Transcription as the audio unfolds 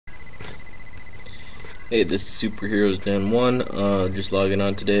Hey, this is Superheroes Den 1, just logging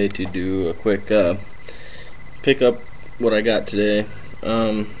on today to do a quick pick up what I got today.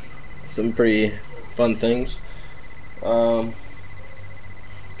 Some pretty fun things. I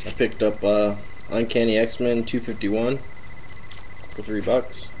picked up Uncanny X-Men 251 for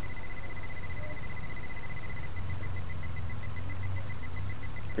 $3.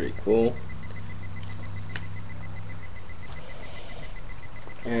 Pretty cool.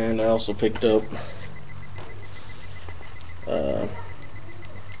 And I also picked up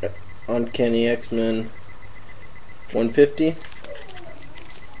Uncanny X-Men 150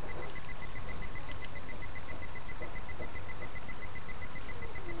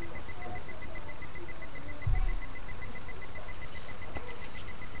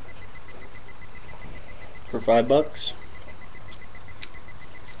 for $5.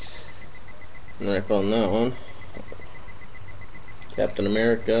 And then I found that one, Captain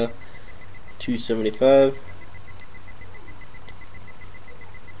America 275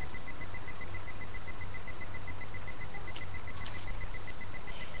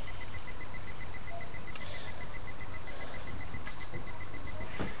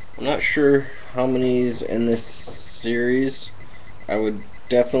 I'm not sure how many's in this series. I would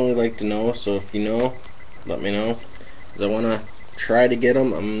definitely like to know, so if you know, let me know, because I want to try to get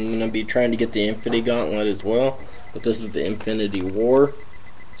them. I'm going to be trying to get the Infinity Gauntlet as well, but this is the Infinity War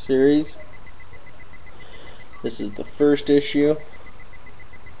series. This is the first issue.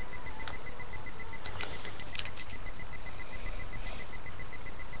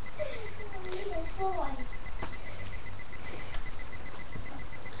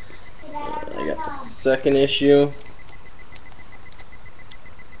 I got the second issue.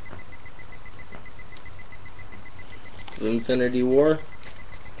 Of Infinity War.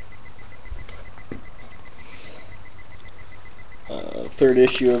 Third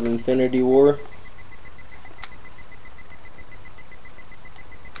issue of Infinity War.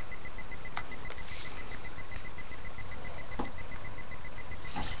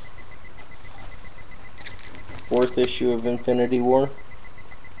 Fourth issue of Infinity War.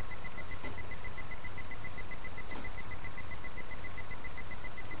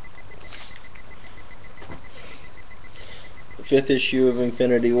 The fifth issue of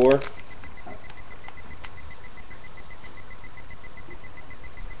Infinity War.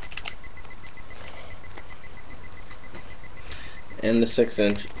 And the sixth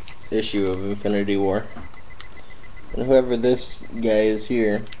issue of Infinity War. And whoever this guy is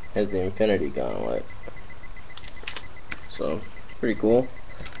here has the Infinity Gauntlet. So, pretty cool.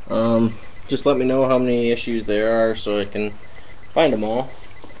 Just let me know how many issues there are so I can find them all.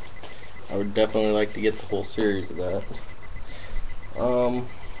 I would definitely like to get the whole series of that.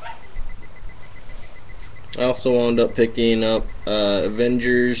 I also wound up picking up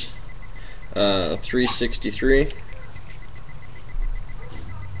Avengers 363.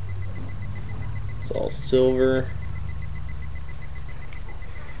 It's all silver.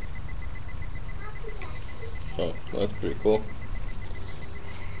 So that's pretty cool.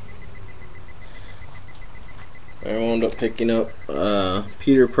 I wound up picking up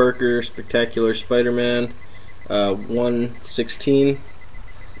Peter Parker Spectacular Spider-Man 116.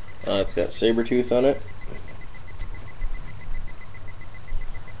 It's got Sabretooth on it.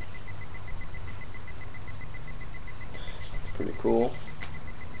 Pretty cool.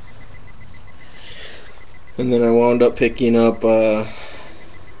 And then I wound up picking up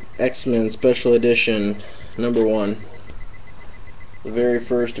X-Men Special Edition #1. The very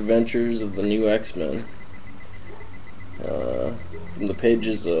first adventures of the new X-Men. From the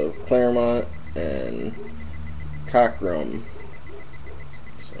pages of Claremont and Cockrum.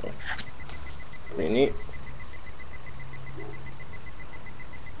 So, pretty neat.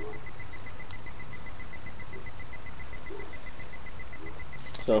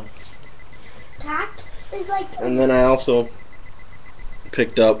 So, and then I also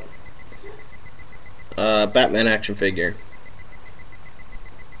picked up Batman action figure.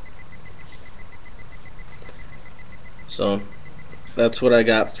 So that's what I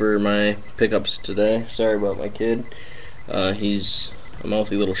got for my pickups today. Sorry about my kid. He's a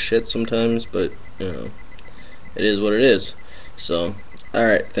mouthy little shit sometimes, but you know, it is what it is. So,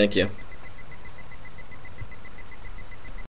 alright, thank you.